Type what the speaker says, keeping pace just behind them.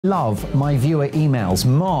Love my viewer emails,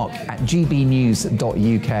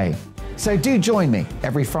 mark@gbnews.uk. So do join me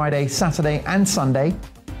every Friday, Saturday and Sunday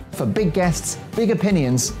for big guests, big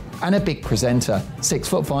opinions and a big presenter.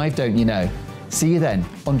 6'5", don't you know? See you then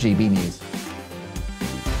on GB News.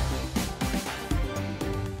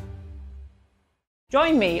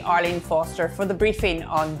 Join me, Arlene Foster, for the briefing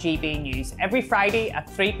on GB News. Every Friday at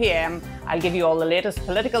 3 p.m, I'll give you all the latest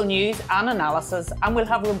political news and analysis, and we'll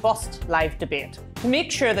have robust live debate. To make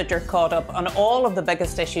sure that you're caught up on all of the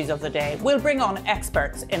biggest issues of the day, we'll bring on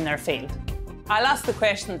experts in their field. I'll ask the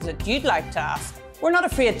questions that you'd like to ask. We're not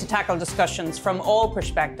afraid to tackle discussions from all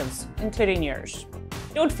perspectives, including yours.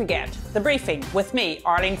 Don't forget, the briefing with me,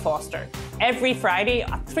 Arlene Foster, every Friday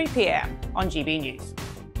at 3 p.m. on GB News.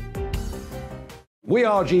 We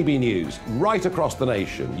are GB News, right across the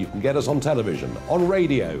nation. You can get us on television, on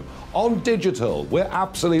radio, on digital. We're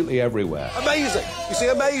absolutely everywhere. Amazing! You see,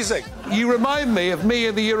 amazing! You remind me of me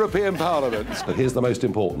in the European Parliament. But here's the most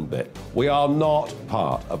important bit. We are not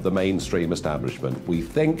part of the mainstream establishment. We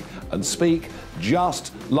think and speak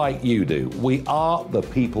just like you do. We are the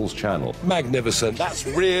People's Channel. Magnificent. That's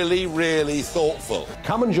really, really thoughtful.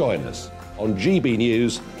 Come and join us on GB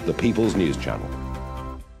News, the People's News Channel.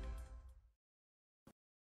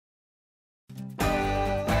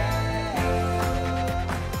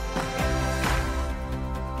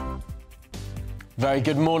 Very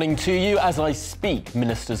good morning to you. As I speak,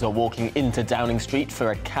 ministers are walking into Downing Street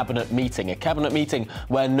for a cabinet meeting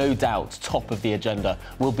where no doubt top of the agenda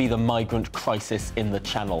will be the migrant crisis in the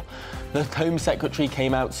Channel. The Home Secretary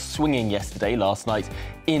came out swinging last night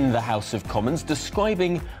in the House of Commons,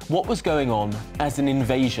 describing what was going on as an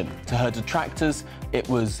invasion. To her detractors, it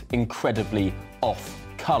was incredibly off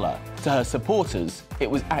colour. To her supporters,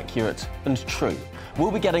 it was accurate and true. We'll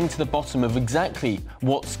be getting to the bottom of exactly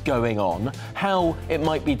what's going on, how it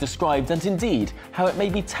might be described, and indeed how it may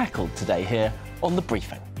be tackled today here on The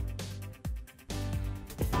Briefing.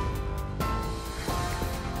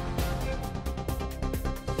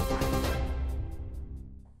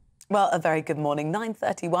 Well, a very good morning.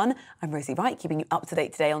 9:31. I'm Rosie Wright, keeping you up to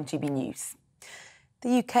date today on GB News.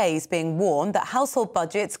 The UK is being warned that household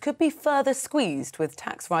budgets could be further squeezed, with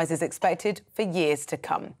tax rises expected for years to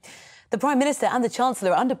come. The Prime Minister and the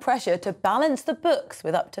Chancellor are under pressure to balance the books,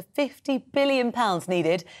 with up to £50 billion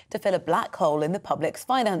needed to fill a black hole in the public's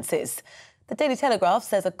finances. The Daily Telegraph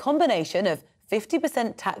says a combination of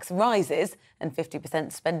 50% tax rises and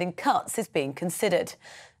 50% spending cuts is being considered.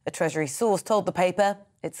 A Treasury source told the paper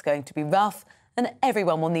it's going to be rough and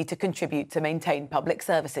everyone will need to contribute to maintain public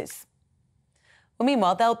services. Well,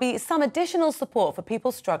 meanwhile, there'll be some additional support for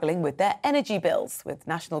people struggling with their energy bills, with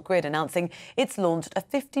National Grid announcing it's launched a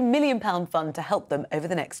 £50 million fund to help them over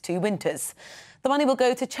the next 2 winters. The money will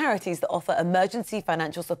go to charities that offer emergency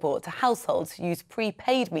financial support to households who use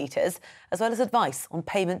prepaid meters, as well as advice on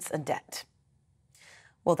payments and debt.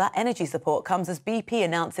 Well, that energy support comes as BP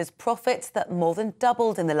announces profits that more than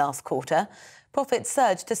doubled in the last quarter. Profits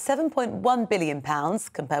surged to £7.1 billion,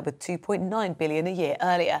 compared with £2.9 billion a year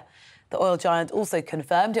earlier. The oil giant also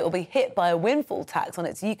confirmed it will be hit by a windfall tax on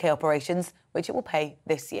its UK operations, which it will pay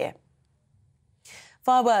this year.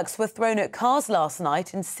 Fireworks were thrown at cars last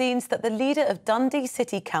night in scenes that the leader of Dundee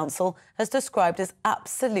City Council has described as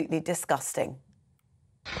absolutely disgusting.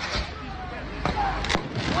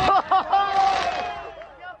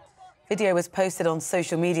 Video was posted on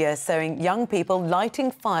social media showing young people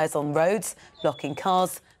lighting fires on roads, blocking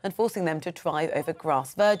cars and forcing them to drive over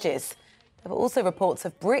grass verges. There were also reports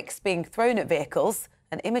of bricks being thrown at vehicles,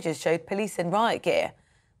 and images showed police in riot gear.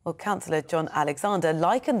 Well, Councillor John Alexander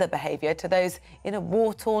likened the behaviour to those in a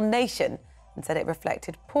war-torn nation and said it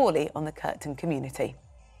reflected poorly on the Kirkton community.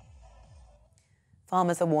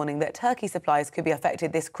 Farmers are warning that turkey supplies could be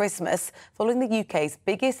affected this Christmas following the UK's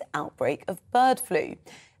biggest outbreak of bird flu.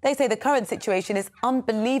 They say the current situation is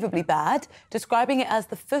unbelievably bad, describing it as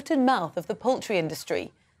the foot and mouth of the poultry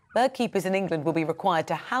industry. Bird keepers in England will be required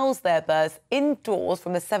to house their birds indoors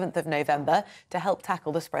from the 7th of November to help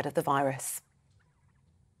tackle the spread of the virus.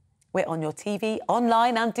 We're on your TV,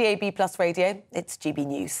 online and DAB+ radio. It's GB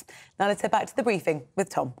News. Now let's head back to the briefing with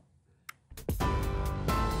Tom.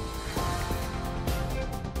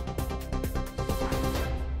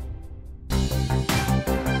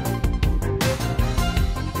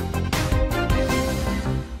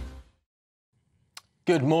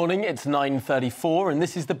 Good morning, it's 9:34 and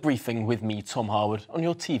this is The Briefing with me, Tom Harwood, on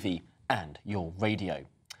your TV and your radio.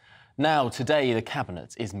 Now, today, the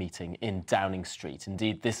Cabinet is meeting in Downing Street.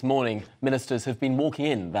 Indeed, this morning, ministers have been walking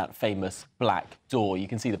in that famous black door. You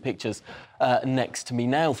can see the pictures next to me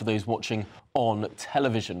now for those watching on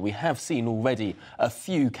television. We have seen already a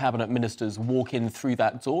few Cabinet ministers walk in through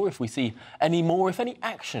that door. If we see any more, if any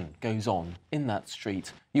action goes on in that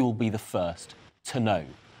street, you will be the first to know.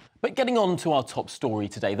 But getting on to our top story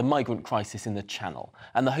today, the migrant crisis in the Channel,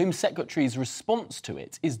 and the Home Secretary's response to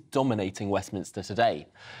it is dominating Westminster today.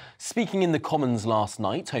 Speaking in the Commons last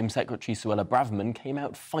night, Home Secretary Suella Braverman came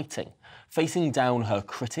out fighting, facing down her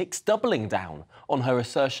critics, doubling down on her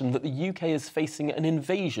assertion that the UK is facing an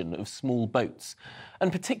invasion of small boats,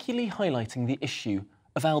 and particularly highlighting the issue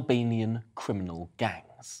of Albanian criminal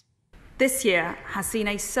gangs. This year has seen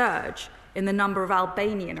a surge in the number of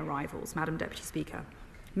Albanian arrivals, Madam Deputy Speaker.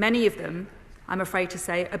 Many of them, I'm afraid to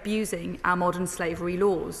say, abusing our modern slavery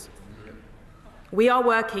laws. We are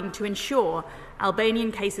working to ensure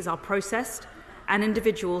Albanian cases are processed and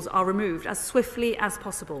individuals are removed as swiftly as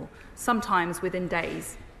possible, sometimes within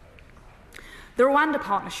days. The Rwanda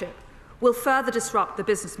Partnership will further disrupt the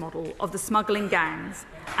business model of the smuggling gangs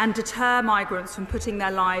and deter migrants from putting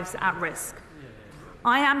their lives at risk.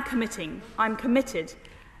 I'm committed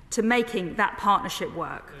to making that partnership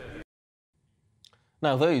work.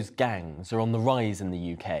 Now, those gangs are on the rise in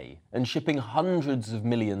the UK and shipping hundreds of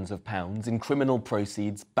millions of pounds in criminal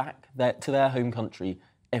proceeds back to their home country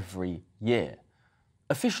every year.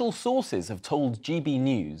 Official sources have told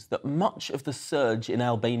GBNews that much of the surge in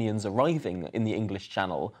Albanians arriving in the English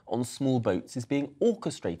Channel on small boats is being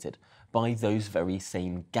orchestrated by those very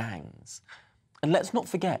same gangs. And let's not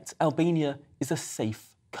forget, Albania is a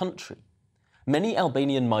safe country. Many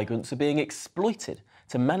Albanian migrants are being exploited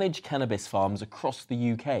to manage cannabis farms across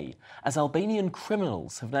the UK, as Albanian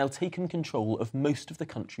criminals have now taken control of most of the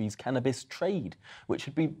country's cannabis trade, which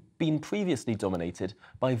had been previously dominated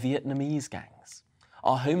by Vietnamese gangs.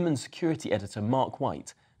 Our Home and Security editor, Mark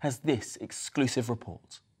White, has this exclusive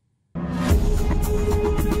report.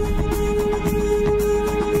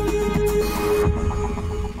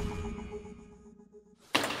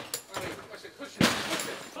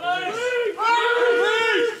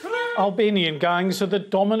 Albanian gangs are the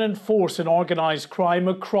dominant force in organised crime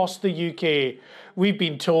across the UK. We've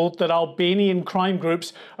been told that Albanian crime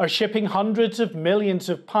groups are shipping hundreds of millions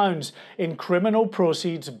of pounds in criminal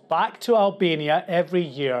proceeds back to Albania every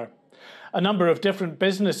year. A number of different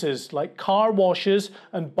businesses, like car washes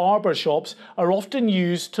and barber shops, are often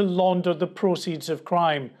used to launder the proceeds of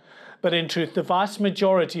crime. But in truth, the vast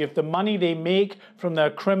majority of the money they make from their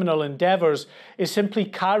criminal endeavours is simply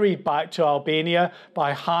carried back to Albania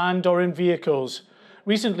by hand or in vehicles.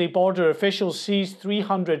 Recently, border officials seized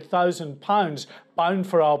 £300,000 bound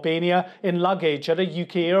for Albania in luggage at a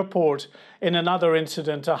UK airport. In another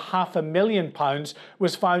incident, £500,000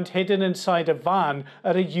 was found hidden inside a van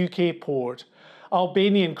at a UK port.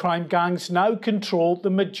 Albanian crime gangs now control the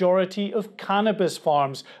majority of cannabis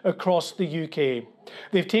farms across the UK.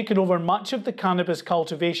 They've taken over much of the cannabis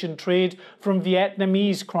cultivation trade from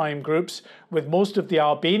Vietnamese crime groups, with most of the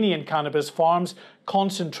Albanian cannabis farms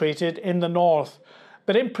concentrated in the north.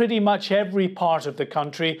 But in pretty much every part of the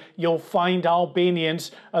country, you'll find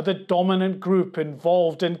Albanians are the dominant group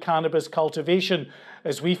involved in cannabis cultivation,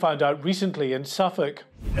 as we found out recently in Suffolk.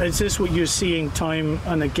 Is this what you're seeing time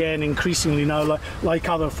and again increasingly now, like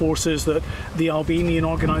other forces, that the Albanian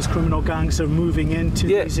organised criminal gangs are moving into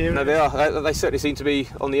these areas? No, they are. They certainly seem to be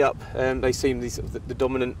on the up. They seem the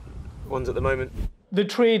dominant ones at the moment. The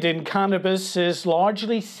trade in cannabis is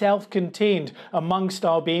largely self-contained amongst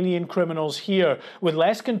Albanian criminals here, with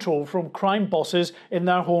less control from crime bosses in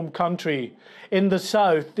their home country. In the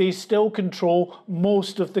south, they still control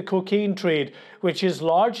most of the cocaine trade, which is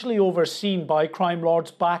largely overseen by crime lords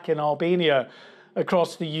back in Albania.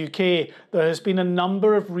 Across the UK, there has been a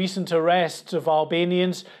number of recent arrests of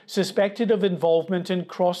Albanians suspected of involvement in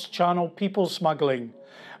cross-channel people smuggling.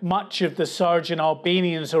 Much of the surge in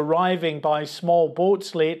Albanians arriving by small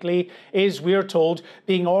boats lately is, we're told,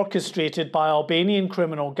 being orchestrated by Albanian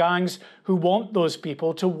criminal gangs who want those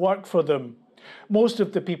people to work for them. Most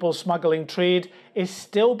of the people smuggling trade is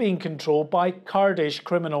still being controlled by Kurdish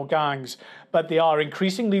criminal gangs, but they are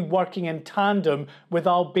increasingly working in tandem with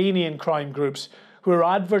Albanian crime groups, who are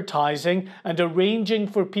advertising and arranging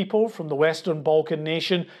for people from the Western Balkan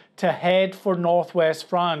nation to head for northwest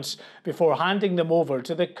France before handing them over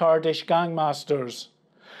to the Kurdish gangmasters.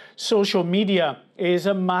 Social media is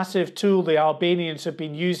a massive tool the Albanians have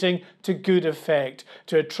been using to good effect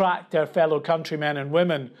to attract their fellow countrymen and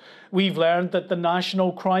women. We've learned that the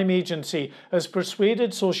National Crime Agency has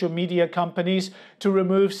persuaded social media companies to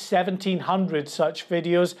remove 1,700 such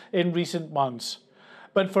videos in recent months.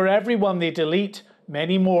 But for everyone they delete,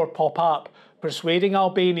 many more pop up, persuading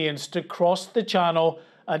Albanians to cross the channel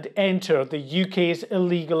and enter the UK's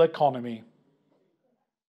illegal economy.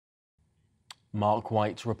 Mark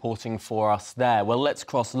White reporting for us there. Well, let's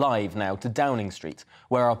cross live now to Downing Street,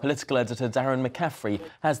 where our political editor Darren McCaffrey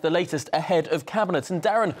has the latest ahead of Cabinet. And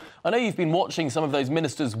Darren, I know you've been watching some of those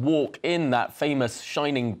ministers walk in that famous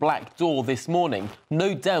shining black door this morning.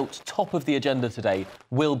 No doubt top of the agenda today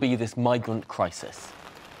will be this migrant crisis.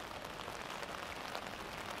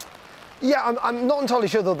 Yeah, I'm not entirely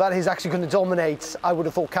sure, though, that is actually going to dominate, I would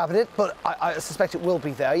have thought, Cabinet, but I suspect it will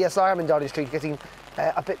be there. Yes, I am in Downing Street getting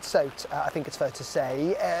a bit soaked, I think it's fair to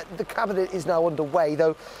say. The Cabinet is now underway,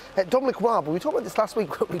 though. Dominic Raab, we talked about this last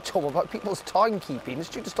week when we talked about people's timekeeping. It's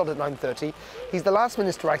due to start at 9:30. He's the last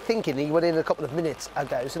minister, I think, and he went in a couple of minutes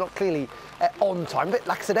ago, so not clearly on time, a bit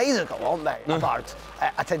lackadaisical, aren't they, about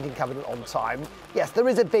attending Cabinet on time. Yes, there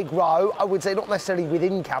is a big row, I would say, not necessarily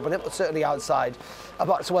within Cabinet, but certainly outside,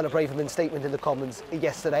 about Suella Braverman's statement in the Commons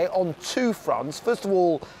yesterday on two fronts. First of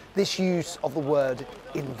all, this use of the word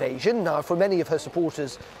invasion. Now, for many of her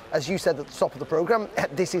supporters, as you said at the top of the programme,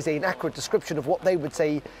 this is an accurate description of what they would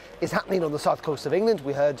say is happening on the south coast of England.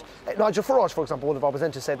 We heard Nigel Farage, for example, one of our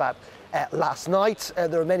presenters, say that last night.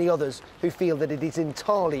 There are many others who feel that it is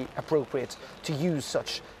entirely appropriate to use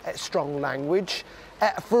such strong language.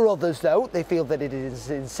 For others, though, they feel that it is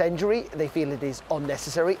incendiary, they feel it is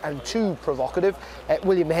unnecessary and too provocative.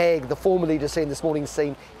 William Hague, the former leader, saying this morning,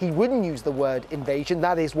 saying he wouldn't use the word invasion.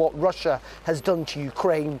 That is what Russia has done to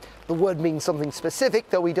Ukraine. The word means something specific,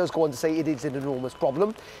 though he does go on to say it is an enormous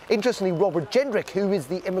problem. Interestingly, Robert Jendrick, who is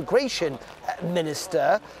the immigration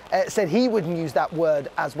minister, said he wouldn't use that word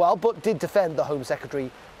as well, but did defend the Home Secretary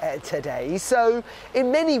today. So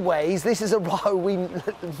in many ways, this is a row we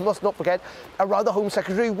must not forget, a row the Home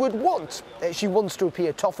Secretary would want. She wants to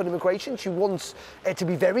appear tough on immigration. She wants to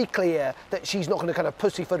be very clear that she's not going to kind of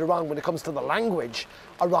pussyfoot around when it comes to the language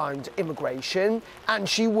around immigration, and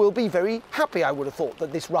she will be very happy, I would have thought,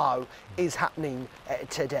 that this row is happening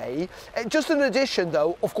today. Just in addition,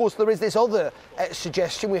 though, of course, there is this other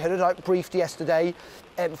suggestion. We heard it out briefed yesterday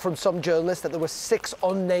from some journalists that there were 6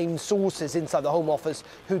 unnamed sources inside the Home Office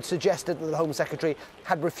who'd suggested that the Home Secretary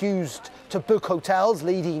had refused to book hotels,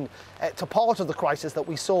 leading to part of the crisis that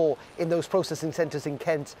we saw in those processing centres in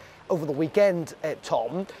Kent over the weekend,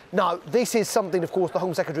 Tom. Now, this is something, of course, the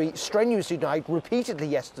Home Secretary strenuously denied repeatedly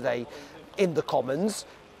yesterday in the Commons.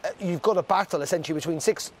 You've got a battle, essentially, between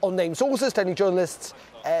 6 unnamed sources telling journalists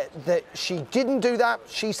that she didn't do that.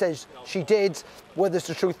 She says she did. Where does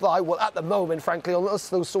the truth lie? Well, at the moment, frankly, unless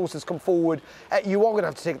those sources come forward, you are going to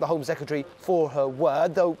have to take the Home Secretary for her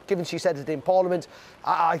word, though, given she said it in Parliament,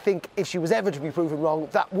 I think if she was ever to be proven wrong,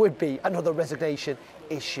 that would be another resignation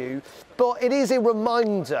issue. But it is a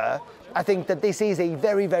reminder, I think, that this is a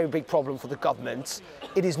very, very big problem for the government.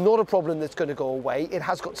 It is not a problem that's going to go away. It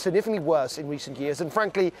has got significantly worse in recent years. And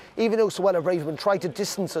frankly, even though Suella Braverman tried to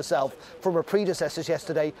distance herself from her predecessors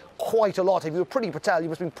yesterday quite a lot, if you were Priti Patel, you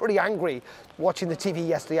must have been pretty angry watching the TV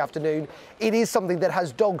yesterday afternoon. It is something that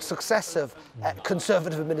has dogged successive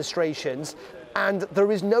Conservative administrations. And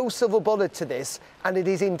there is no silver bullet to this, and it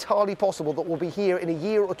is entirely possible that we'll be here in a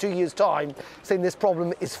year or 2 years' time saying this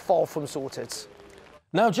problem is far from sorted.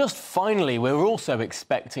 Now, just finally, we're also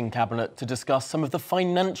expecting Cabinet to discuss some of the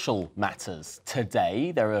financial matters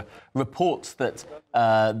today. There are reports that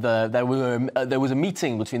there was a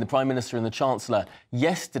meeting between the Prime Minister and the Chancellor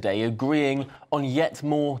yesterday agreeing on yet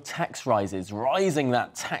more tax rises, rising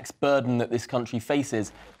that tax burden that this country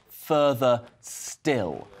faces further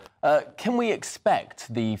still. Can we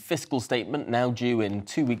expect the fiscal statement, now due in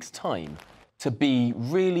 2 weeks' time, to be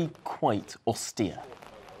really quite austere?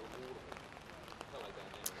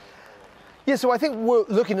 Yeah, so I think we're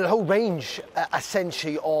looking at a whole range,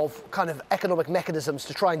 essentially, of kind of economic mechanisms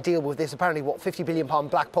to try and deal with this apparently, £50 billion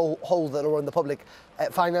black hole that are in the public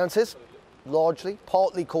finances, largely,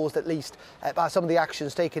 partly caused at least by some of the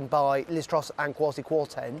actions taken by Liz Truss and Kwasi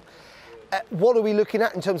Kwarteng. What are we looking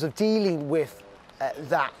at in terms of dealing with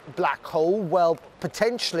that black hole? Well,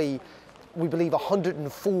 potentially, we believe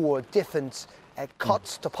 104 different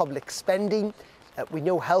cuts to public spending. We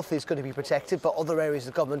know health is going to be protected, but other areas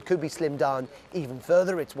of government could be slimmed down even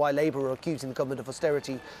further. It's why Labour are accusing the government of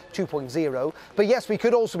austerity 2.0. But yes, we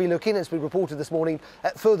could also be looking, as we reported this morning,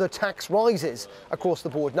 at further tax rises across the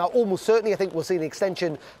board. Now, almost certainly, I think we'll see an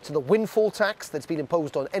extension to the windfall tax that's been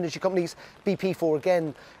imposed on energy companies. BP4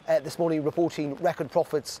 again this morning reporting record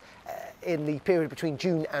profits in the period between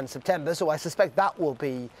June and September. So I suspect that will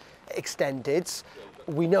be extended.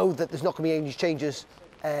 We know that there's not going to be any changes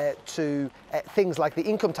to things like the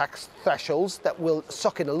income tax thresholds that will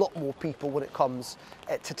suck in a lot more people when it comes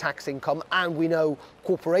to tax income, and we know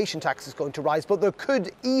corporation tax is going to rise, but there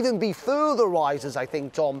could even be further rises, I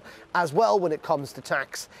think, Tom, as well when it comes to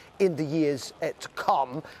tax in the years to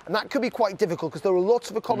come, and that could be quite difficult because there are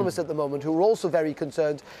lots of economists at the moment who are also very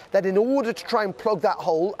concerned that in order to try and plug that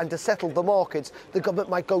hole and to settle the markets, the government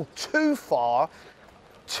might go too far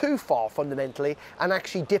fundamentally, and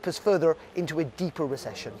actually dip us further into a deeper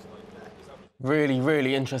recession. Really,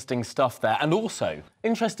 really interesting stuff there. And also,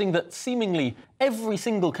 interesting that seemingly every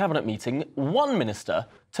single cabinet meeting, one minister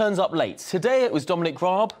turns up late. Today it was Dominic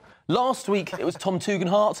Raab, last week it was Tom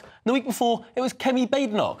Tugendhat, and the week before it was Kemi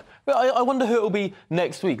Badenoch. I wonder who it will be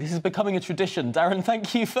next week. This is becoming a tradition. Darren,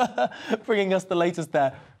 thank you for bringing us the latest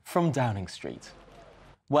there from Downing Street.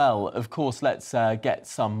 Well, of course, let's get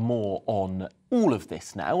some more on all of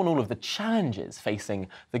this now, and all of the challenges facing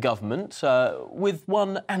the government, with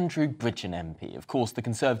one Andrew Bridgen MP, of course, the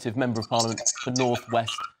Conservative Member of Parliament for North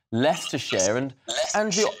West Leicestershire. And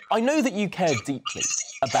Andrew, I know that you care deeply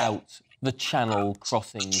about the Channel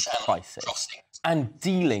crossings crisis and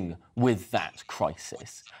dealing with that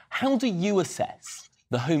crisis. How do you assess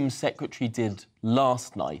the Home Secretary did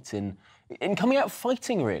last night in coming out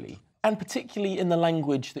fighting, really, and particularly in the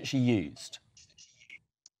language that she used?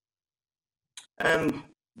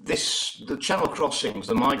 The Channel crossings,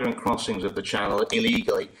 the migrant crossings of the Channel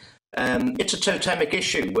illegally, it's a totemic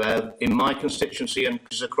issue in my constituency and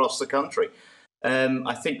across the country.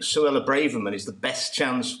 I think Suella Braverman is the best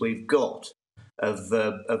chance we've got of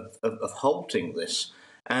halting this,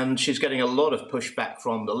 and she's getting a lot of pushback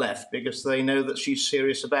from the left because they know that she's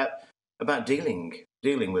serious about dealing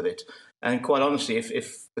with it. And quite honestly,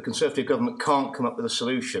 if the Conservative government can't come up with a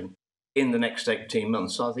solution in the next 18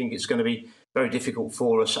 months, I think it's going to be very difficult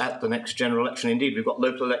for us at the next general election. Indeed, we've got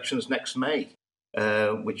local elections next May,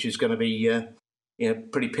 which is going to be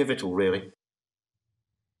pretty pivotal, really.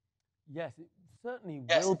 Yes, it certainly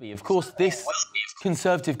will be. Of course, this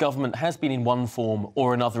Conservative government has been in one form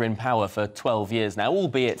or another in power for 12 years now,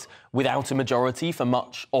 albeit without a majority for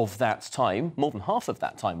much of that time, more than half of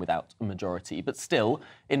that time without a majority, but still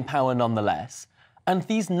in power nonetheless. And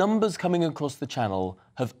these numbers coming across the Channel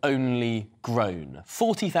have only grown.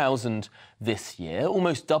 40,000 this year,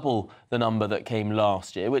 almost double the number that came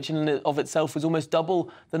last year, which in and of itself was almost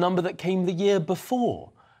double the number that came the year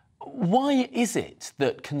before. Why is it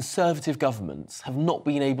that Conservative governments have not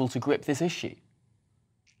been able to grip this issue?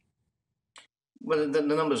 Well, the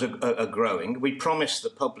numbers are growing. We promised the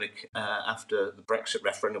public after the Brexit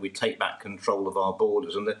referendum we'd take back control of our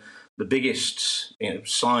borders, and the biggest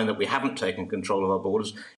sign that we haven't taken control of our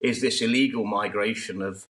borders is this illegal migration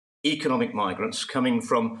of economic migrants coming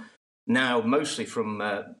from, now mostly from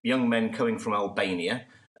young men coming from Albania.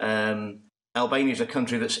 Albania is a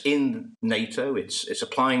country that's in NATO. It's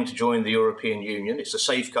applying to join the European Union. It's a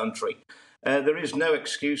safe country. There is no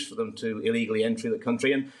excuse for them to illegally enter the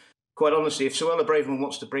country. And quite honestly, if Suella Braverman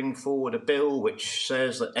wants to bring forward a bill which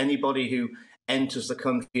says that anybody who enters the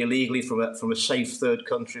country illegally from a safe third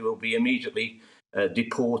country will be immediately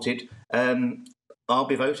deported, I'll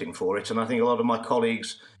be voting for it. And I think a lot of my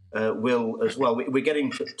colleagues will as well. We're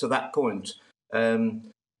getting to that point.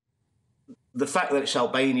 The fact that it's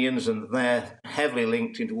Albanians and they're heavily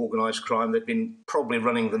linked into organised crime, they've been probably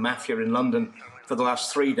running the mafia in London for the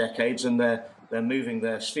last 3 decades, and they're moving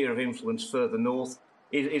their sphere of influence further north,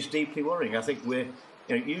 is deeply worrying. I think we're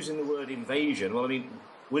using the word invasion. Well, I mean,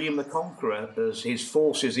 William the Conqueror, as his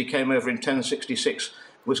forces, he came over in 1066,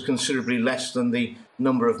 was considerably less than the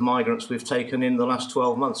number of migrants we've taken in the last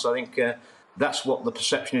 12 months. I think that's what the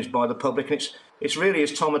perception is by the public. And it's really,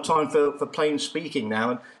 as Tom, a time for plain speaking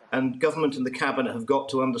now. And government and the cabinet have got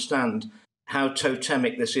to understand how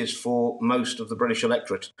totemic this is for most of the British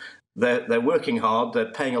electorate. They're working hard,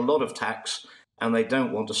 they're paying a lot of tax, and they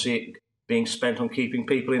don't want to see it being spent on keeping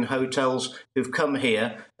people in hotels who've come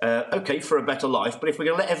here, OK, for a better life. But if we're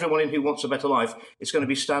going to let everyone in who wants a better life, it's going to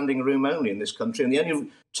be standing room only in this country. And the only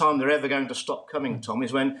time they're ever going to stop coming, Tom,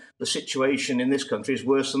 is when the situation in this country is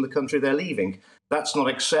worse than the country they're leaving. That's not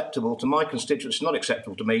acceptable to my constituents, it's not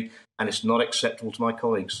acceptable to me, and it's not acceptable to my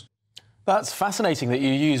colleagues. That's fascinating that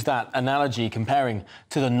you use that analogy comparing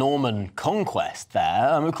to the Norman conquest there.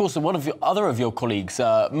 Of course, one of your colleagues,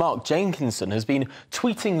 Mark Jenkinson, has been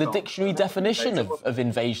tweeting the dictionary definition of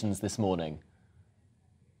invasions this morning.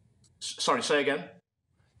 Sorry, say again?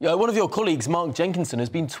 Yeah, one of your colleagues, Mark Jenkinson, has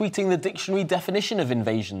been tweeting the dictionary definition of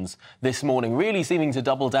invasions this morning, really seeming to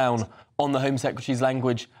double down on the Home Secretary's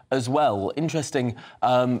language as well. Interesting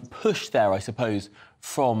push there, I suppose,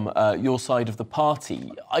 from your side of the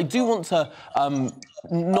party. I do want to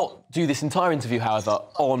not do this entire interview, however,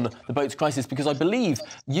 on the boats crisis, because I believe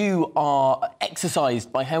you are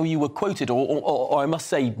exercised by how you were quoted, or I must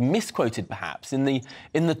say misquoted, perhaps, in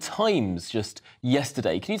the Times just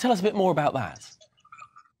yesterday. Can you tell us a bit more about that?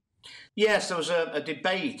 Yes, there was a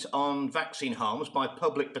debate on vaccine harms by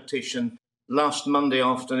public petition last Monday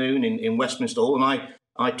afternoon in Westminster Hall, and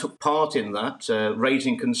I took part in that,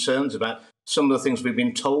 raising concerns about some of the things we've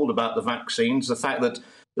been told about the vaccines, the fact that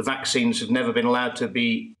the vaccines have never been allowed to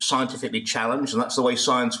be scientifically challenged, and that's the way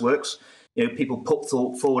science works. You know, people put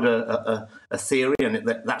forward a theory, and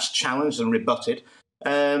that's challenged and rebutted.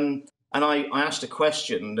 And I asked a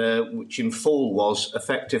question, which in full was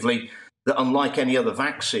effectively that unlike any other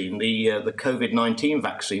vaccine, the COVID-19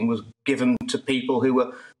 vaccine was given to people who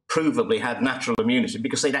were provably had natural immunity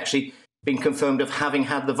because they'd actually been confirmed of having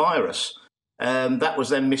had the virus. That was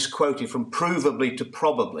then misquoted from provably to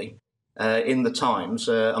probably in the Times.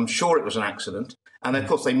 I'm sure it was an accident. And of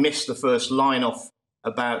course, they missed the first line off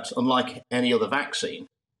about unlike any other vaccine.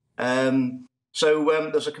 So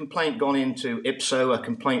there's a complaint gone into Ipso, a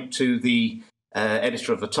complaint to the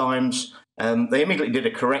editor of the Times. They immediately did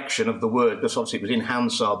a correction of the word, because obviously it was in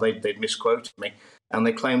Hansard, they'd misquoted me, and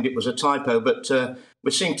they claimed it was a typo. But we're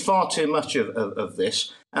seeing far too much of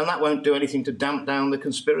this, and that won't do anything to damp down the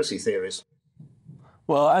conspiracy theories.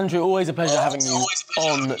 Well, Andrew, always a pleasure having you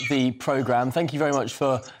on the programme. Thank you very much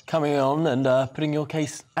for coming on and putting your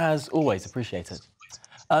case, as always. Appreciate it.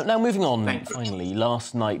 Now, moving on, finally,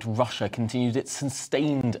 last night Russia continued its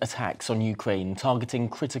sustained attacks on Ukraine, targeting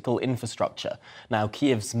critical infrastructure. Now,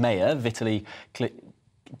 Kiev's mayor, Vitaly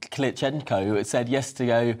Klitschko, said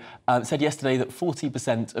yesterday that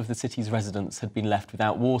 40% of the city's residents had been left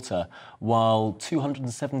without water, while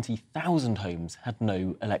 270,000 homes had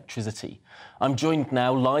no electricity. I'm joined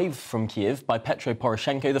now live from Kiev by Petro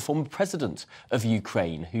Poroshenko, the former president of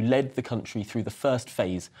Ukraine, who led the country through the first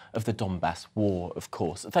phase of the Donbass war, of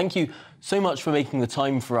course. Thank you so much for making the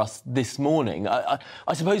time for us this morning. I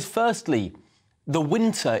suppose, firstly, the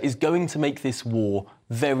winter is going to make this war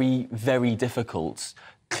very, very difficult.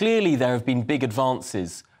 Clearly, there have been big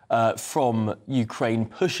advances from Ukraine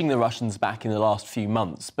pushing the Russians back in the last few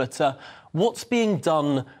months. But what's being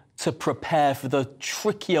done to prepare for the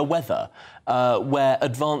trickier weather where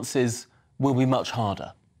advances will be much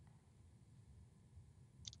harder?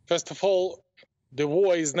 First of all, the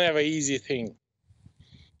war is never an easy thing.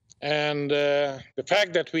 And the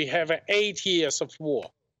fact that we have 8 years of war,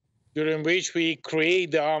 during which we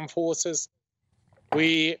create the armed forces,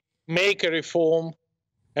 we make a reform,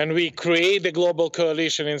 and we create the global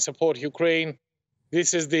coalition in support of Ukraine,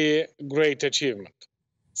 this is the great achievement.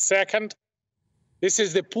 Second, this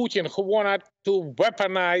is the Putin who wanted to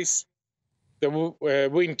weaponize the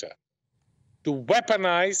winter, to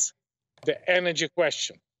weaponize the energy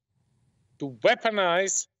question, to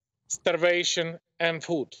weaponize starvation and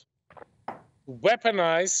food, to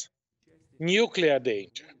weaponize nuclear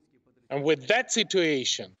danger. And with that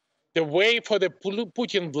situation, the way for the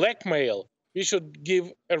Putin blackmail, we should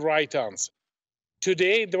give a right answer.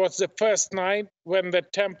 Today, there was the first night when the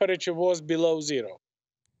temperature was below zero.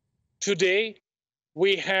 Today,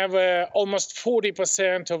 we have almost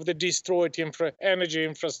 40% of the destroyed energy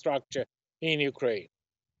infrastructure in Ukraine.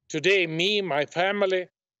 Today, me, my family,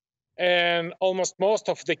 and almost most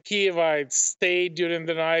of the Kievites stayed during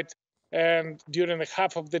the night and during the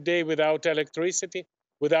half of the day without electricity,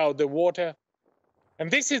 without the water. And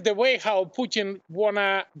this is the way how Putin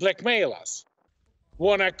wanna blackmail us,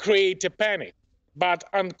 wanna create a panic. But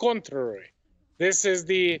on contrary, this is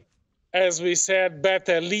the, as we said,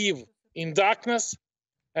 better live in darkness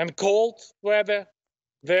and cold weather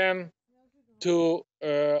than to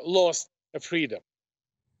lose a freedom,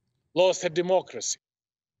 lost a democracy.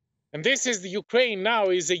 And this is the Ukraine now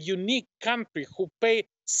is a unique country who pay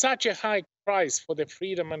such a high price for the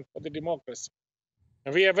freedom and for the democracy.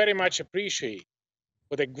 And we are very much appreciate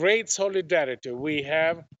for the great solidarity we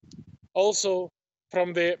have also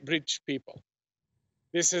from the British people.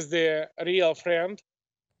 This is the real friend.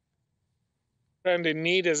 Friend in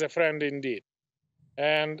need is a friend indeed.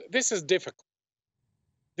 And this is difficult.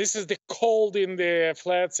 This is the cold in the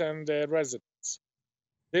flats and the residents.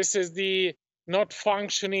 This is the not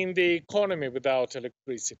functioning the economy without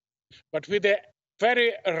electricity. But with a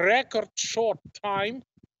very record short time,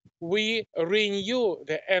 we renew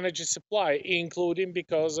the energy supply, including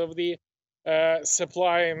because of the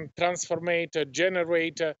supply and transformator,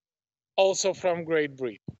 generator also from Great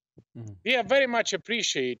Britain. We very much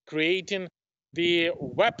appreciate creating the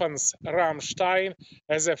weapons Rammstein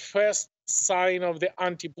as a first sign of the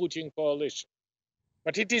anti-Putin coalition.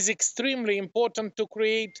 But it is extremely important to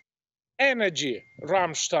create energy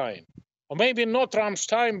Rammstein, or maybe not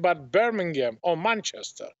Rammstein, but Birmingham or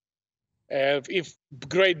Manchester, if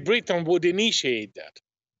Great Britain would initiate that.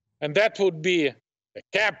 And that would be a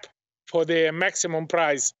cap for the maximum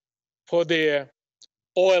price for the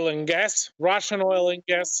oil and gas, Russian oil and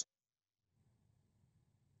gas.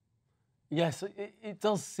 Yes, it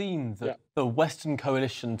does seem that the Western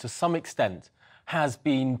coalition, to some extent, has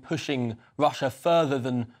been pushing Russia further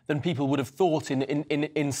than people would have thought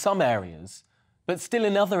in some areas. But still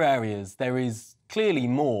in other areas, there is clearly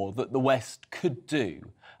more that the West could do.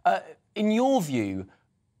 In your view,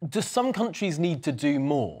 do some countries need to do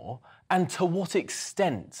more? And to what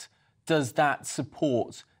extent does that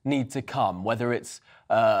support need to come, whether it's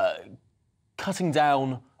cutting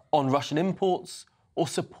down on Russian imports or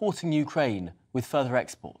supporting Ukraine with further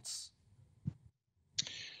exports?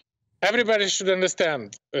 Everybody should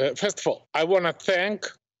understand, first of all, I want to thank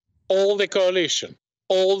all the coalition,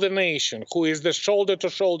 all the nation who is the shoulder to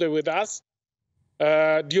shoulder with us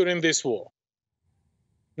during this war.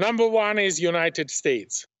 Number one is United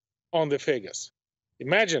States on the figures.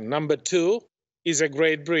 Imagine, number two is a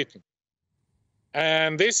Great Britain.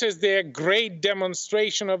 And this is their great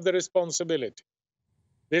demonstration of the responsibility.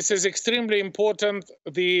 This is extremely important,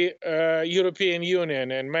 the European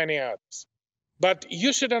Union and many others. But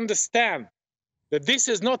you should understand that this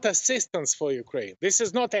is not assistance for Ukraine. This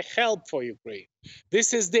is not a help for Ukraine.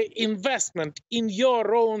 This is the investment in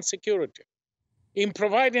your own security, in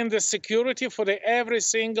providing the security for every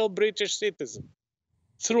single British citizen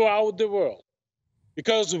throughout the world.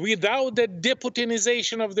 Because without the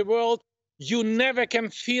deputinization of the world, you never can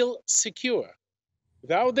feel secure.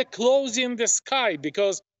 Without the closing the sky,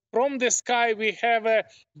 because from the sky we have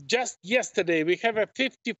just yesterday, we have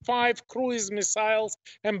 55 cruise missiles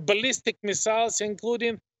and ballistic missiles,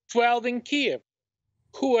 including 12 in Kiev,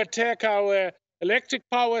 who attack our electric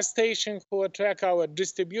power station, who attack our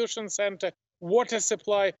distribution center, water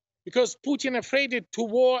supply, because Putin afraid to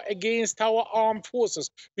war against our armed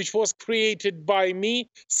forces, which was created by me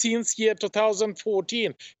since year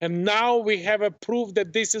 2014. And now we have proved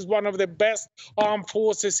that this is one of the best armed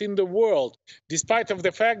forces in the world, despite of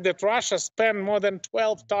the fact that Russia spent more than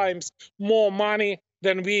 12 times more money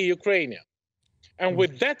than we Ukrainians. And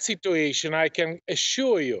with that situation, I can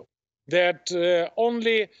assure you that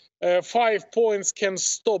only 5 points can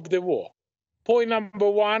stop the war. Point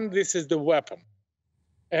number one, this is the weapon.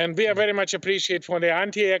 And we are very much appreciate for the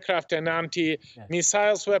anti-aircraft and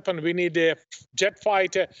anti-missiles weapon. We need a jet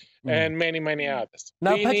fighter and many, many others.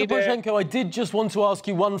 Now, Petro Poroshenko, I did just want to ask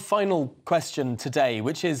you one final question today,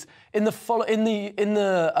 which is in the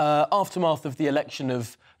aftermath of the election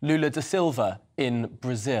of Lula da Silva in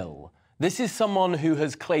Brazil. This is someone who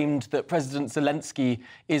has claimed that President Zelensky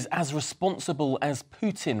is as responsible as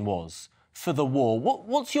Putin was for the war.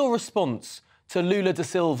 What's your response to Lula da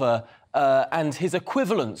Silva and his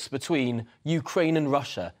equivalence between Ukraine and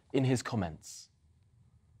Russia in his comments?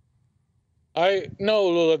 I know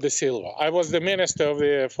Lula da Silva. I was the Minister of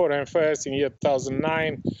the Foreign Affairs in year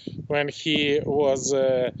 2009 when he was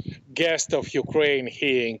a guest of Ukraine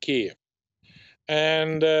here in Kiev.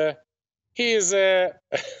 And he is a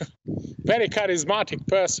very charismatic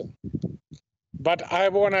person. But I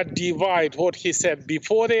want to divide what he said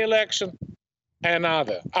before the election and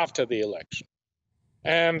after the election.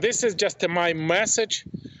 And this is just my message.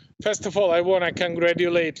 First of all, I want to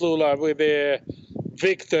congratulate Lula with the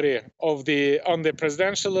victory on the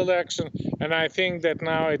presidential election. And I think that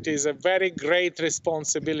now it is a very great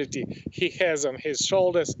responsibility he has on his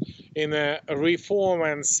shoulders in reform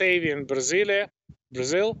and saving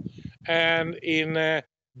Brazil, and in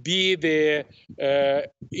be the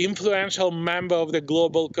influential member of the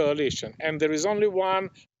global coalition. And there is only one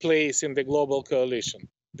place in the global coalition.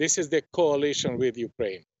 This is the coalition with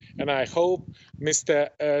Ukraine. And I hope, Mr.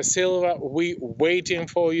 Silva, we're waiting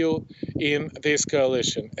for you in this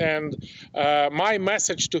coalition. And my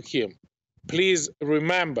message to him, please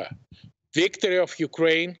remember, victory of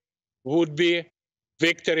Ukraine would be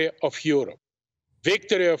victory of Europe.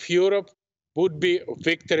 Victory of Europe would be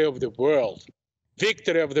victory of the world.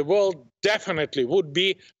 Victory of the world definitely would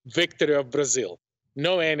be victory of Brazil.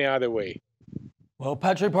 No any other way. Well,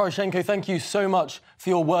 Petro Poroshenko, thank you so much for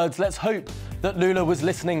your words. Let's hope that Lula was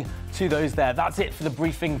listening to those there. That's it for the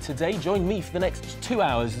briefing today. Join me for the next 2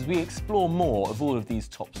 hours as we explore more of all of these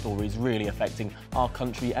top stories really affecting our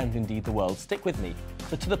country and indeed the world. Stick with me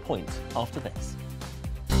for To The Point after this.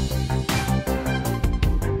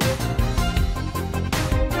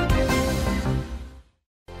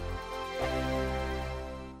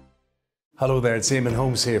 Hello there, it's Eamon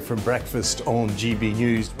Holmes here from Breakfast on GB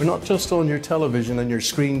News. We're not just on your television and your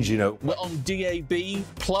screens, you know. We're on DAB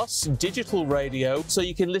plus digital radio, so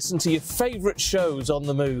you can listen to your favourite shows on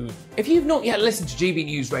the move. If you've not yet listened to GB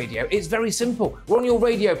News Radio, it's very simple. We're on your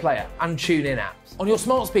radio player and TuneIn apps, on your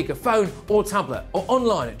smart speaker, phone or tablet, or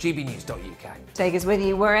online at gbnews.uk. Take us with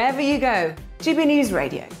you wherever you go. GB News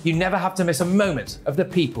Radio. You never have to miss a moment of the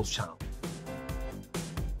People's Channel.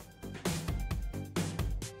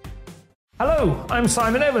 Hello, I'm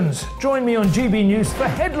Simon Evans. Join me on GB News for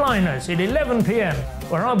Headliners at 11 p.m,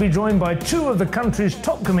 where I'll be joined by two of the country's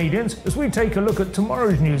top comedians as we take a look at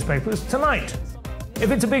tomorrow's newspapers tonight. If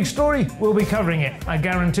it's a big story, we'll be covering it, I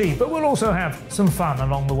guarantee, but we'll also have some fun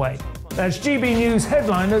along the way. That's GB News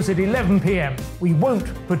Headliners at 11 p.m. We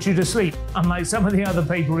won't put you to sleep, unlike some of the other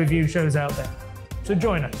paper review shows out there. So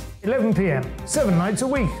join us, 11 p.m, 7 nights a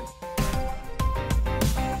week.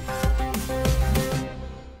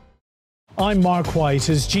 I'm Mark White.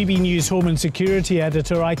 As GB News Home and Security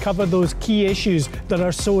Editor, I cover those key issues that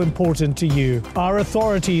are so important to you. Our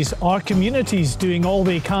authorities, our communities doing all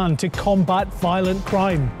they can to combat violent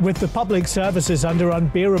crime. With the public services under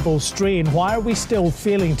unbearable strain, why are we still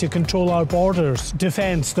failing to control our borders?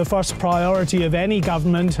 Defence, the first priority of any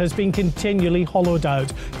government, has been continually hollowed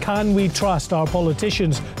out. Can we trust our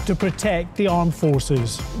politicians to protect the armed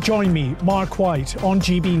forces? Join me, Mark White, on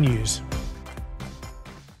GB News.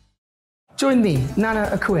 Join me, Nana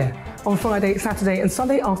Akua, on Friday, Saturday and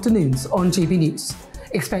Sunday afternoons on GB News.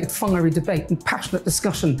 Expect fiery debate and passionate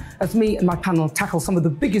discussion as me and my panel tackle some of the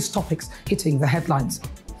biggest topics hitting the headlines.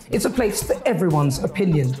 It's a place for everyone's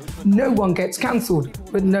opinion. No one gets cancelled,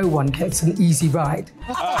 but no one gets an easy ride.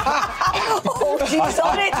 Oh, she's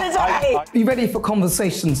on it today! Be ready for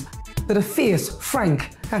conversations that are fierce, frank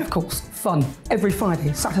and, of course, fun. Every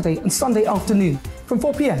Friday, Saturday and Sunday afternoon from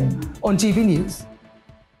 4 p.m. on GB News.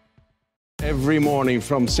 Every morning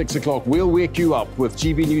from 6 o'clock, we'll wake you up with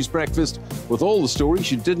GB News Breakfast with all the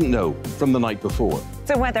stories you didn't know from the night before.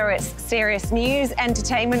 So whether it's serious news,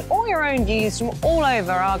 entertainment or your own views from all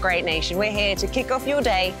over our great nation, we're here to kick off your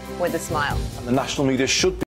day with a smile. And the national media should be